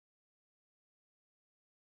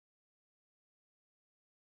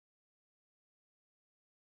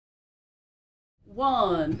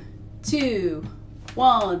1, 2,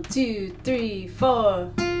 1, 2, 3,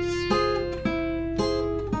 4.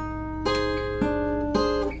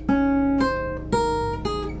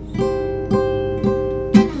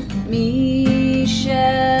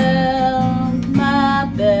 Michelle, my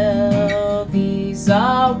belle, these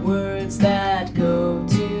are words that go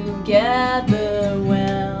together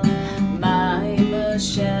well. My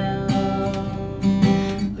Michelle,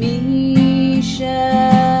 Michelle,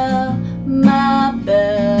 ma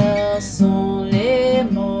belle, sont les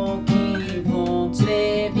mots qui vont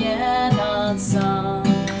très bien ensemble,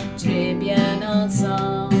 très bien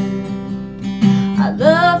ensemble. I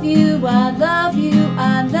love you, I love you,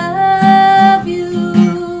 I love you.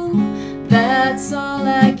 That's all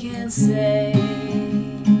I can say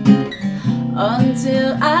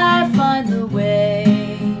until I find the way.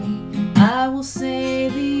 I will say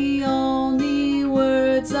the only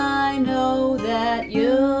words I know that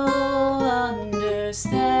you'll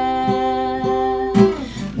understand.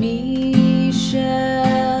 Michelle,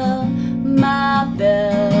 ma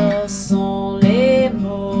belle, sont les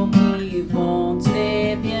mots qui vont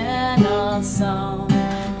très bien ensemble,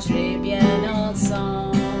 très bien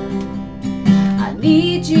ensemble. I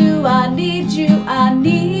need you, I need you, I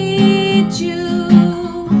need you.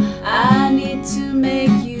 I need to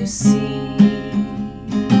make you see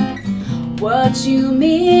what you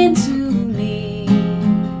mean to me.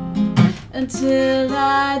 Until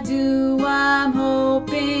I do, I'm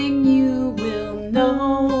hoping you will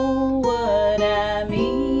know what I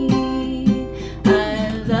mean.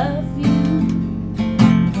 I love you.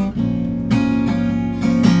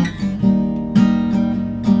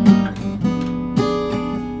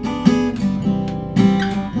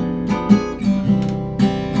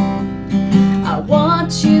 I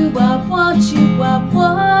want you, I want you, I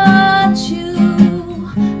want you.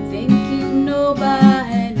 Think you know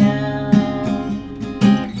by now.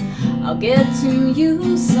 I'll get to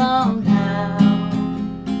you somehow.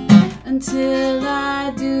 Until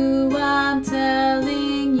I do,